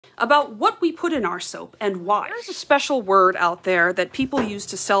about what we put in our soap and why. There's a special word out there that people use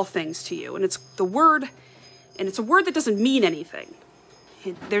to sell things to you, and it's a word that doesn't mean anything.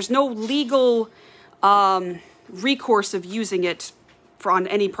 There's no legal recourse of using it on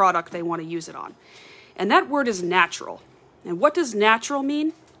any product they want to use it on. And that word is natural. And what does natural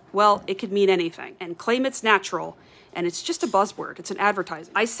mean? Well, it could mean anything. And claim it's natural, and it's just a buzzword. It's an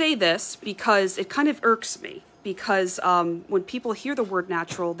advertisement. I say this because it kind of irks me, because when people hear the word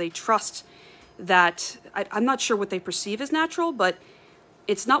natural, they trust that, I'm not sure what they perceive as natural, but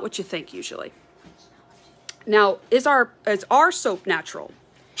it's not what you think usually. Now, is our soap natural?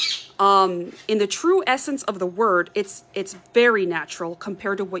 In the true essence of the word, it's very natural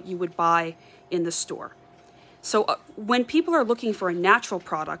compared to what you would buy in the store. So when people are looking for a natural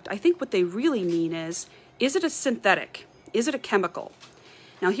product, I think what they really mean is it a synthetic? Is it a chemical?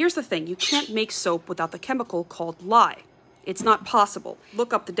 Now here's the thing, you can't make soap without the chemical called lye. It's not possible.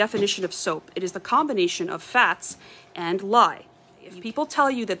 Look up the definition of soap. It is the combination of fats and lye. If people tell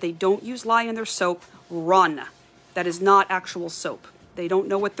you that they don't use lye in their soap, run. That is not actual soap. They don't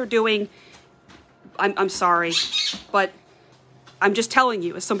know what they're doing. I'm sorry, but I'm just telling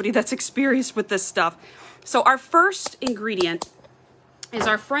you as somebody that's experienced with this stuff. So our first ingredient is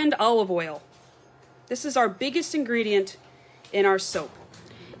our friend olive oil. This is our biggest ingredient in our soap.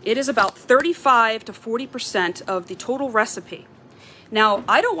 It is about 35 to 40% of the total recipe. Now,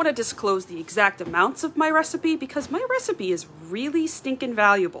 I don't want to disclose the exact amounts of my recipe because my recipe is really stinking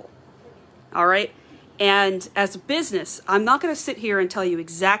valuable. All right? And as a business, I'm not going to sit here and tell you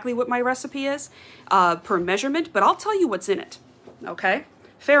exactly what my recipe is per measurement, but I'll tell you what's in it. Okay?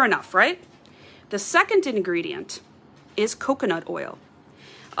 Fair enough, right? The second ingredient is coconut oil.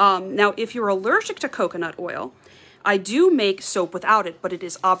 Now, if you're allergic to coconut oil, I do make soap without it, but it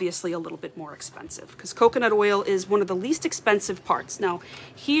is obviously a little bit more expensive because coconut oil is one of the least expensive parts. Now,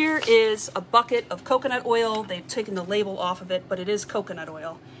 here is a bucket of coconut oil. They've taken the label off of it, but it is coconut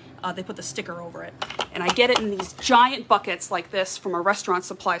oil. They put the sticker over it. And I get it in these giant buckets like this from a restaurant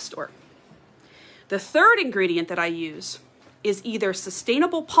supply store. The third ingredient that I use is either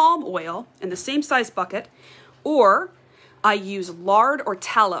sustainable palm oil in the same size bucket, or I use lard or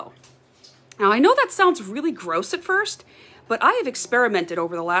tallow. Now, I know that sounds really gross at first, but I have experimented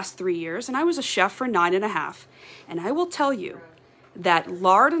over the last 3 years, and I was a chef for 9.5. And I will tell you that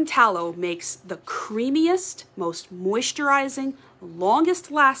lard and tallow makes the creamiest, most moisturizing,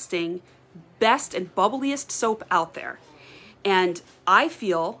 longest lasting, best and bubbliest soap out there. And I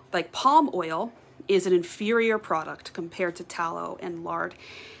feel like palm oil is an inferior product compared to tallow and lard.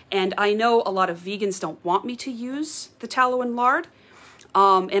 And I know a lot of vegans don't want me to use the tallow and lard,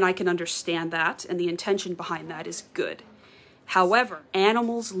 and I can understand that, and the intention behind that is good. However,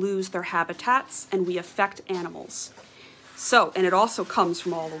 animals lose their habitats, and we affect animals. So, and it also comes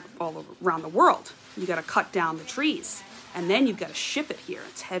from all around the world. You got to cut down the trees, and then you've got to ship it here.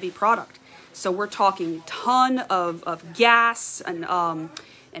 It's heavy product. So we're talking a ton of gas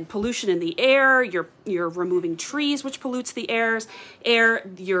and pollution in the air. You're removing trees, which pollutes the air.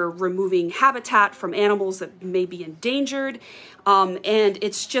 You're removing habitat from animals that may be endangered. And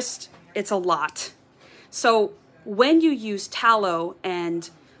it's a lot. So when you use tallow and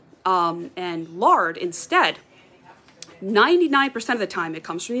lard instead, 99% of the time it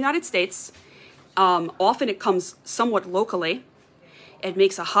comes from the United States. Often it comes somewhat locally. It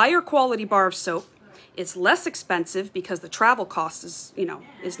makes a higher quality bar of soap. It's less expensive because the travel cost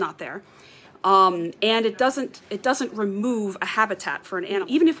is not there. And it doesn't remove a habitat for an animal.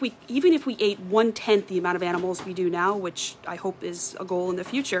 Even if we ate 1/10 the amount of animals we do now, which I hope is a goal in the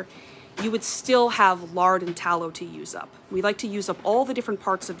future, you would still have lard and tallow to use up. We like to use up all the different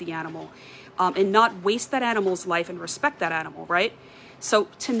parts of the animal and not waste that animal's life and respect that animal, right? So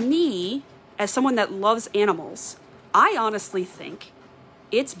to me, as someone that loves animals, I honestly think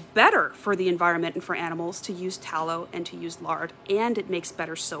it's better for the environment and for animals to use tallow and to use lard, and it makes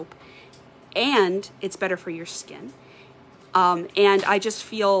better soap, and it's better for your skin. And I just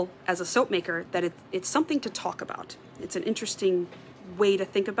feel as a soap maker that it's something to talk about. It's an interesting way to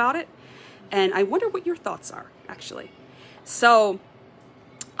think about it. And I wonder what your thoughts are, actually. So,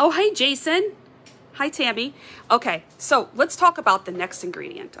 oh, hey, Jason. Hi, Tammy. Okay, so let's talk about the next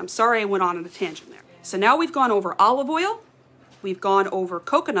ingredient. I'm sorry I went on a tangent there. So now we've gone over olive oil. We've gone over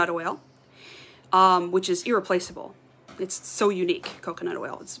coconut oil, which is irreplaceable. It's so unique, coconut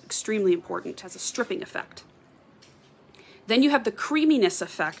oil. It's extremely important. It has a stripping effect. Then you have the creaminess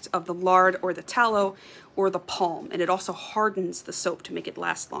effect of the lard or the tallow or the palm, and it also hardens the soap to make it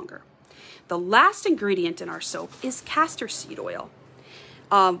last longer. The last ingredient in our soap is castor seed oil.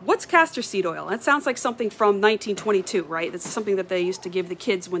 What's castor seed oil? That sounds like something from 1922, right? It's something that they used to give the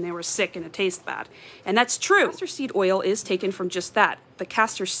kids when they were sick and it tastes bad. And that's true. Castor seed oil is taken from just that, the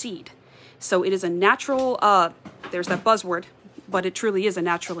castor seed. So it is a natural, there's that buzzword, but it truly is a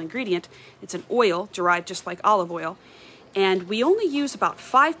natural ingredient. It's an oil derived just like olive oil. And we only use about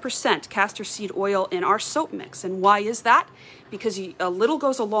 5% castor seed oil in our soap mix. And why is that? Because a little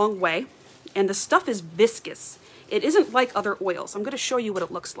goes a long way, and the stuff is viscous. It isn't like other oils. I'm going to show you what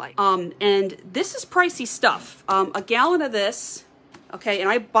it looks like. And this is pricey stuff. A gallon of this, okay, and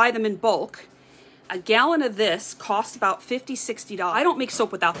I buy them in bulk. A gallon of this costs about $50, $60. I don't make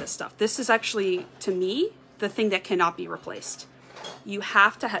soap without this stuff. This is actually, to me, the thing that cannot be replaced. You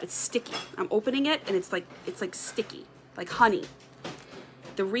have to have, it's sticky. I'm opening it and it's like sticky, like honey.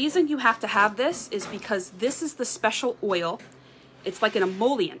 The reason you have to have this is because this is the special oil. It's like an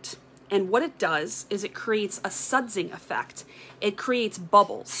emollient. And what it does is it creates a sudsing effect. It creates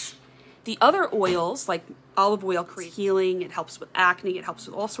bubbles. The other oils, like olive oil, create healing. It helps with acne. It helps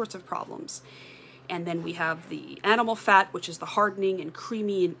with all sorts of problems. And then we have the animal fat, which is the hardening and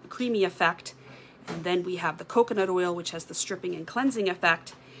creamy effect. And then we have the coconut oil, which has the stripping and cleansing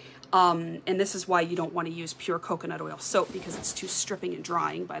effect. And this is why you don't want to use pure coconut oil soap, because it's too stripping and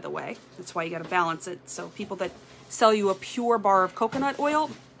drying, by the way. That's why you got to balance it. So people that sell you a pure bar of coconut oil,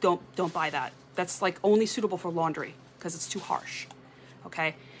 don't buy that. That's like only suitable for laundry because it's too harsh.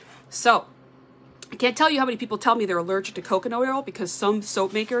 Okay. So I can't tell you how many people tell me they're allergic to coconut oil because some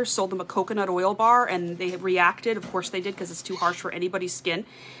soap makers sold them a coconut oil bar and they reacted. Of course they did, because it's too harsh for anybody's skin.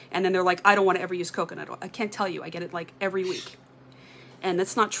 And then they're like, I don't want to ever use coconut oil. I can't tell you. I get it like every week. And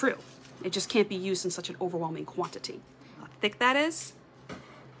that's not true. It just can't be used in such an overwhelming quantity. How thick that is.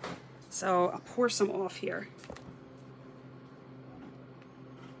 So I'll pour some off here.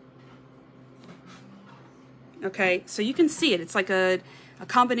 Okay, so you can see it. It's like a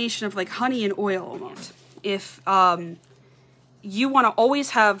combination of like honey and oil almost. If you want to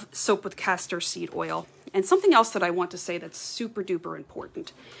always have soap with castor seed oil. And something else that I want to say that's super duper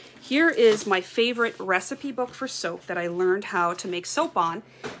important. Here is my favorite recipe book for soap that I learned how to make soap on.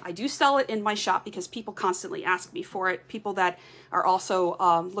 I do sell it in my shop because people constantly ask me for it. People that are also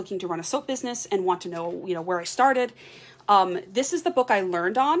looking to run a soap business and want to know, where I started. This is the book I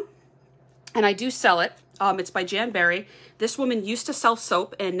learned on, and I do sell it. It's by Jan Berry. This woman used to sell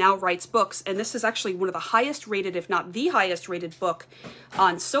soap and now writes books. And this is actually one of the highest rated, if not the highest rated book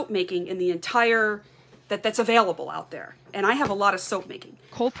on soap making in the entire, that's available out there. And I have a lot of soap making.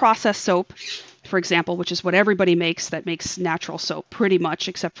 Cold processed soap, for example, which is what everybody makes that makes natural soap pretty much,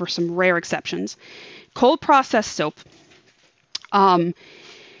 except for some rare exceptions. Cold processed soap,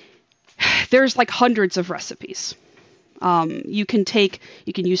 there's like hundreds of recipes. You can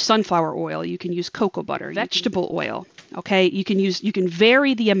use sunflower oil, you can use cocoa butter, vegetable oil, okay? You can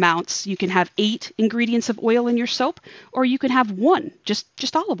vary the amounts. You can have 8 ingredients of oil in your soap, or you can have 1,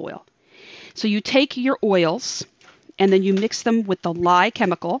 just olive oil. So you take your oils and then you mix them with the lye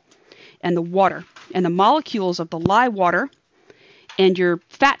chemical and the water, and the molecules of the lye water and your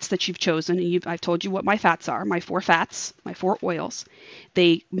fats that you've chosen, and I've told you what my fats are, my 4 fats, my 4 oils,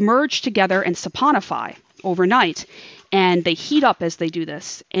 they merge together and saponify overnight. And they heat up as they do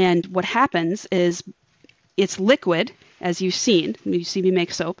this. And what happens is it's liquid, as you've seen. You see me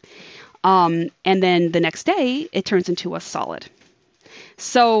make soap. And then the next day, it turns into a solid.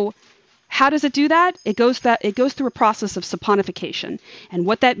 So how does it do that? It goes through a process of saponification. And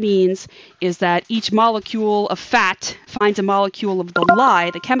what that means is that each molecule of fat finds a molecule of the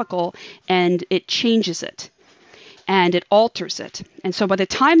lye, the chemical, and it changes it. And it alters it. And so by the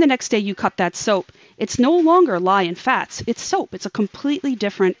time the next day you cut that soap, it's no longer lye and fats. It's soap. It's a completely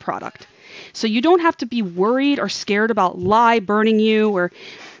different product. So you don't have to be worried or scared about lye burning you.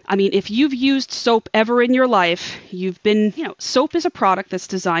 If you've used soap ever in your life, soap is a product that's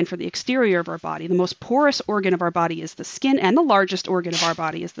designed for the exterior of our body. The most porous organ of our body is the skin, and the largest organ of our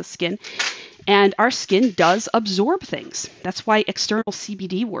body is the skin. And our skin does absorb things. That's why external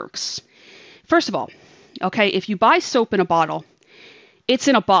CBD works. First of all, okay, if you buy soap in a bottle, it's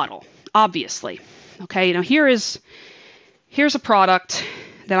in a bottle, obviously. Okay, now here's a product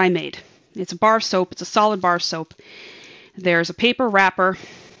that I made. It's a bar of soap. It's a solid bar of soap. There's a paper wrapper.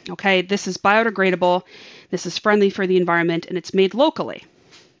 Okay, this is biodegradable. This is friendly for the environment, and it's made locally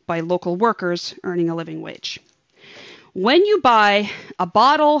by local workers earning a living wage. When you buy a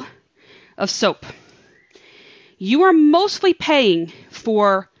bottle of soap, you are mostly paying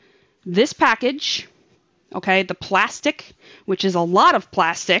for this package, okay, the plastic, which is a lot of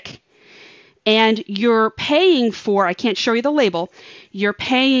plastic, and you're paying for, I can't show you the label, you're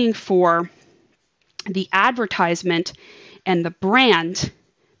paying for the advertisement and the brand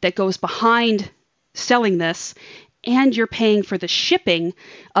that goes behind selling this, and you're paying for the shipping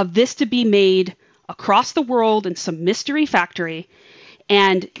of this to be made across the world in some mystery factory.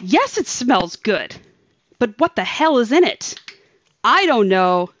 And yes, it smells good, but what the hell is in it? I don't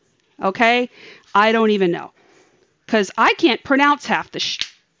know. Okay? I don't even know, because I can't pronounce half the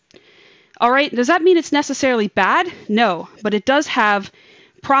All right, does that mean it's necessarily bad? No, but it does have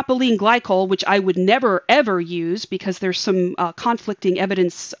propylene glycol, which I would never, ever use because there's some conflicting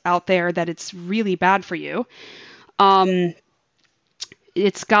evidence out there that it's really bad for you.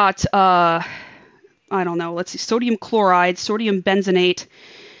 It's got, I don't know, let's see, sodium chloride, sodium benzenate,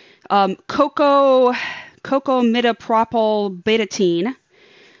 cocoa midapropyl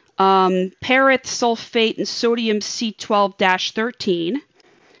perith sulfate, and sodium C12-13.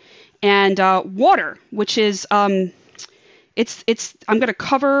 And water, which is it's I'm going to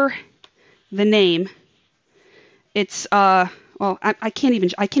cover the name. It's well, I can't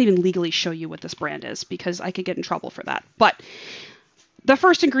even legally show you what this brand is because I could get in trouble for that. But the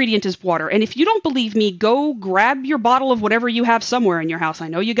first ingredient is water. And if you don't believe me, go grab your bottle of whatever you have somewhere in your house. I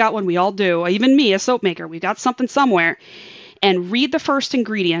know you got one. We all do. Even me, a soap maker, we got something somewhere. And read the first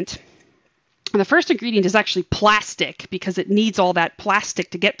ingredient. And the first ingredient is actually plastic because it needs all that plastic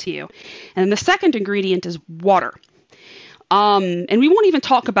to get to you. And the second ingredient is water. And we won't even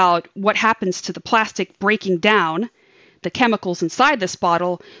talk about what happens to the plastic breaking down, the chemicals inside this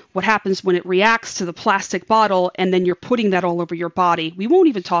bottle, what happens when it reacts to the plastic bottle, and then you're putting that all over your body. We won't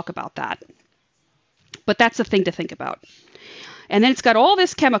even talk about that. But that's a thing to think about. And then it's got all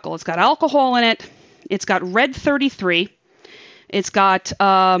this chemical. It's got alcohol in it. It's got red 33. It's got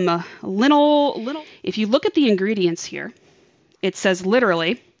linalool. If you look at the ingredients here, it says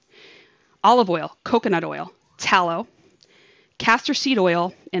literally olive oil, coconut oil, tallow, castor seed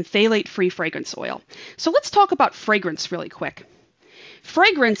oil, and phthalate-free fragrance oil. So let's talk about fragrance really quick.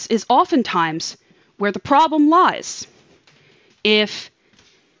 Fragrance is oftentimes where the problem lies. If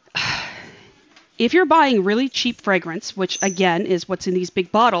you're buying really cheap fragrance, which again is what's in these big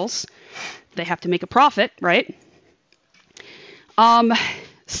bottles, they have to make a profit, right?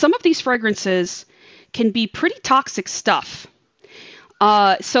 Some of these fragrances can be pretty toxic stuff.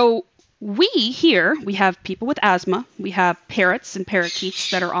 So we have people with asthma, we have parrots and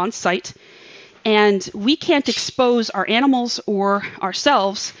parakeets that are on site, and we can't expose our animals or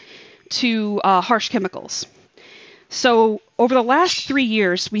ourselves to harsh chemicals. So over the last 3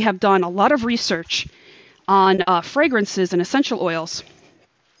 years, we have done a lot of research on fragrances and essential oils,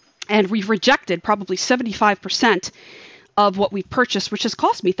 and we've rejected probably 75% of what we've purchased, which has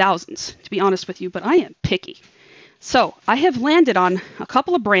cost me thousands, to be honest with you, but I am picky. So I have landed on a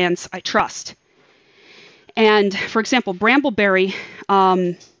couple of brands I trust. And for example, Brambleberry,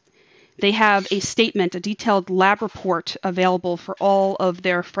 they have a statement, a detailed lab report available for all of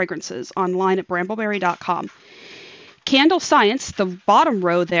their fragrances online at brambleberry.com. Candle Science, the bottom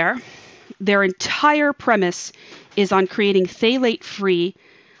row there, their entire premise is on creating phthalate-free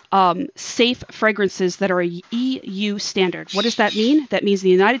safe fragrances that are a EU standard. What does that mean? That means in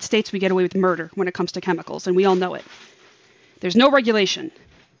the United States we get away with murder when it comes to chemicals, and we all know it. There's no regulation.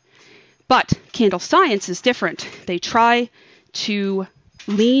 But Candle Science is different. They try to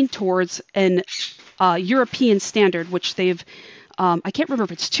lean towards an European standard, which they've, I can't remember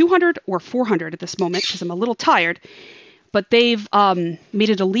if it's 200 or 400 at this moment because I'm a little tired, but they've made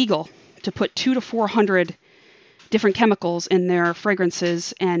it illegal to put 200 to 400 different chemicals in their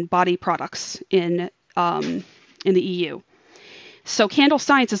fragrances and body products in the EU. So Candle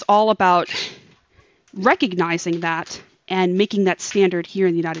Science is all about recognizing that and making that standard here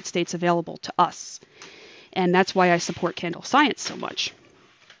in the United States available to us. And that's why I support Candle Science so much.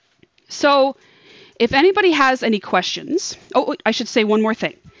 So if anybody has any questions, I should say one more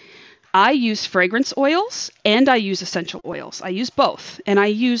thing. I use fragrance oils and I use essential oils. I use both. And I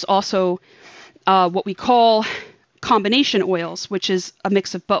use also what we call combination oils, which is a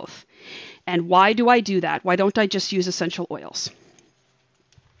mix of both. And why do I do that? Why don't I just use essential oils?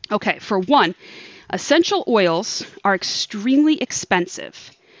 Okay, for one, essential oils are extremely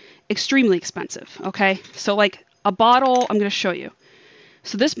expensive. Extremely expensive, okay? So like a bottle, I'm going to show you.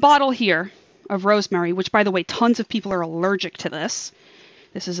 So this bottle here of rosemary, which by the way, tons of people are allergic to this.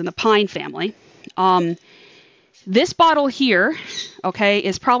 This is in the pine family. This bottle here, okay,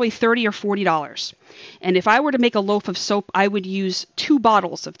 is probably $30 or $40. And if I were to make a loaf of soap, I would use 2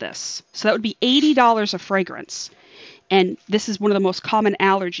 bottles of this. So that would be $80 of fragrance. And this is one of the most common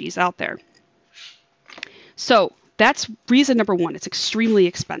allergies out there. So that's reason number 1. It's extremely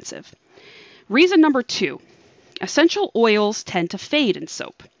expensive. Reason number 2, essential oils tend to fade in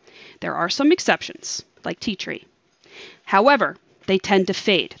soap. There are some exceptions, like tea tree. However, they tend to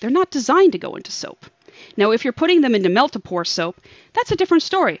fade. They're not designed to go into soap. Now, if you're putting them into melt-to-pour soap, that's a different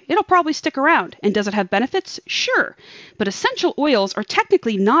story. It'll probably stick around. And does it have benefits? Sure. But essential oils are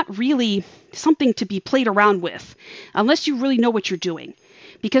technically not really something to be played around with unless you really know what you're doing,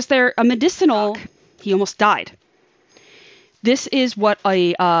 because they're a medicinal. He almost died. This is what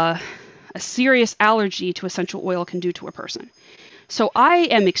a serious allergy to essential oil can do to a person. So I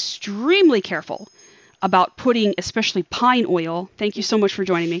am extremely careful about putting, especially pine oil. Thank you so much for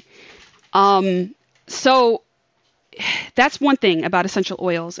joining me. So that's one thing about essential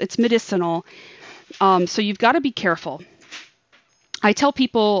oils. It's medicinal. So you've got to be careful. I tell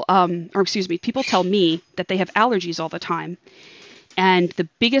people, people tell me that they have allergies all the time. And the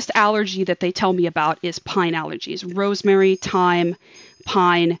biggest allergy that they tell me about is pine allergies. Rosemary, thyme,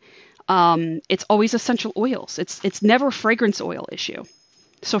 pine. It's always essential oils. It's never a fragrance oil issue.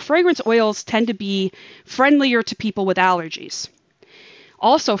 So fragrance oils tend to be friendlier to people with allergies.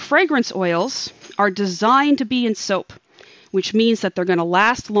 Also, fragrance oils are designed to be in soap, which means that they're going to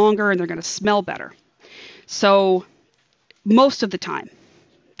last longer and they're going to smell better. So most of the time.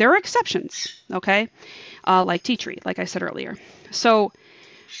 There are exceptions, okay? Like tea tree, like I said earlier. So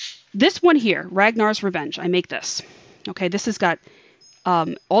this one here, Ragnar's Revenge, I make this. Okay, this has got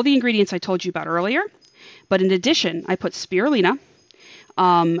all the ingredients I told you about earlier. But in addition, I put spirulina,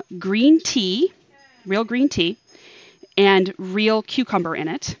 green tea, real green tea, and real cucumber in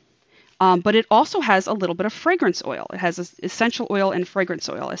it. But it also has a little bit of fragrance oil. It has essential oil and fragrance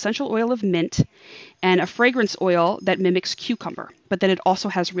oil. Essential oil of mint and a fragrance oil that mimics cucumber. But then it also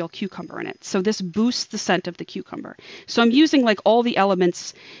has real cucumber in it. So this boosts the scent of the cucumber. So I'm using like all the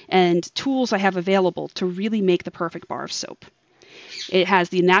elements and tools I have available to really make the perfect bar of soap. It has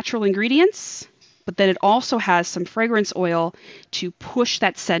the natural ingredients, but then it also has some fragrance oil to push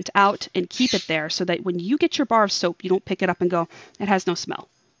that scent out and keep it there so that when you get your bar of soap, you don't pick it up and go, it has no smell.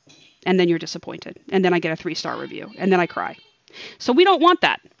 And then you're disappointed. And then I get a 3-star review. And then I cry. So we don't want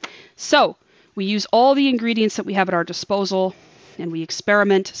that. So we use all the ingredients that we have at our disposal and we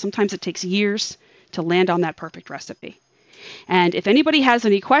experiment. Sometimes it takes years to land on that perfect recipe. And if anybody has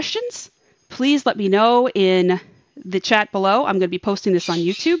any questions, please let me know in the chat below. I'm going to be posting this on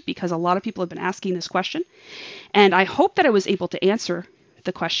YouTube because a lot of people have been asking this question. And I hope that I was able to answer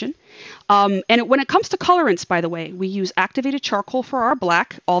the question. When it comes to colorants, by the way, we use activated charcoal for our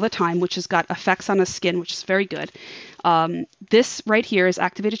black all the time, which has got effects on the skin, which is very good. This right here is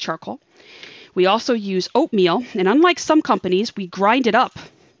activated charcoal. We also use oatmeal, and unlike some companies, we grind it up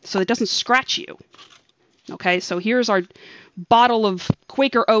so it doesn't scratch you. Okay, so here's our bottle of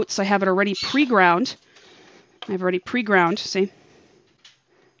Quaker oats. I have it already pre-ground. I've already pre-ground, see?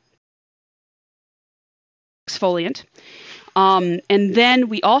 Exfoliant. And then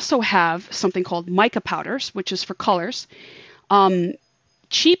we also have something called mica powders, which is for colors.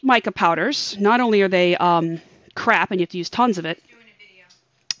 Cheap mica powders, not only are they crap and you have to use tons of it,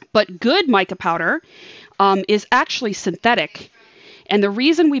 but good mica powder is actually synthetic. And the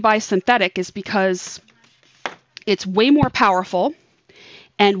reason we buy synthetic is because it's way more powerful.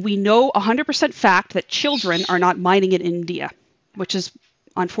 And we know 100% fact that children are not mining it in India, which is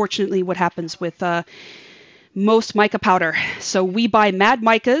unfortunately what happens with most mica powder. So we buy Mad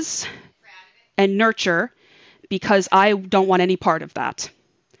Micas and Nurture because I don't want any part of that.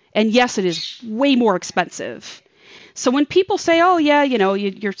 And yes, it is way more expensive. So when people say, oh yeah,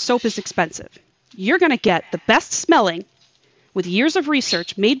 your soap is expensive, you're going to get the best smelling with years of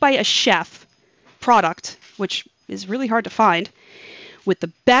research made by a chef product, which is really hard to find, with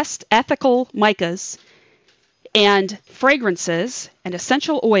the best ethical micas and fragrances and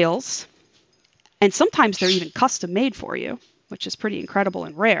essential oils. And sometimes they're even custom made for you, which is pretty incredible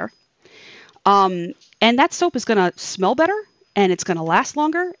and rare. And that soap is going to smell better and it's going to last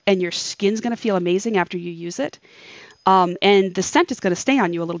longer and your skin's going to feel amazing after you use it. And the scent is going to stay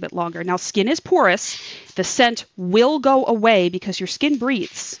on you a little bit longer. Now, skin is porous. The scent will go away because your skin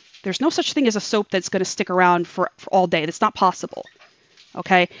breathes. There's no such thing as a soap that's going to stick around for all day. That's not possible.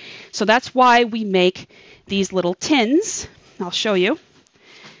 Okay, so that's why we make these little tins. I'll show you.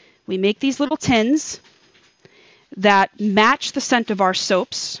 We make these little tins that match the scent of our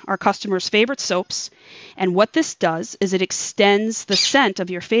soaps, our customers' favorite soaps. And what this does is it extends the scent of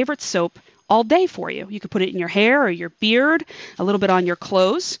your favorite soap all day for you. You could put it in your hair or your beard, a little bit on your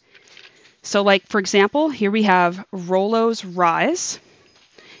clothes. So like, for example, here we have Rollo's Rise.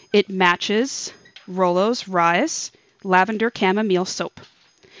 It matches Rollo's Rise Lavender Chamomile Soap.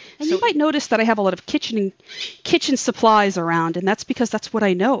 And so you might notice that I have a lot of kitchen supplies around, and that's because that's what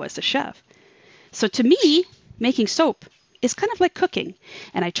I know as a chef. So to me, making soap is kind of like cooking,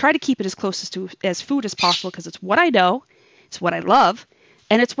 and I try to keep it as close as food as possible because it's what I know, It's what I love,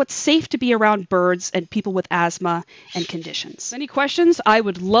 and it's what's safe to be around birds and people with asthma and conditions. Any questions? I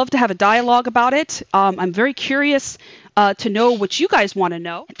would love to have a dialogue about it. I'm very curious to know what you guys want to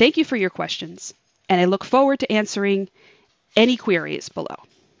know. Thank you for your questions, and I look forward to answering any queries below.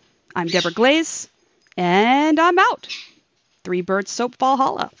 I'm Deborah Glaze, and I'm out. 3 Birdssoap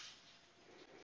Valhalla.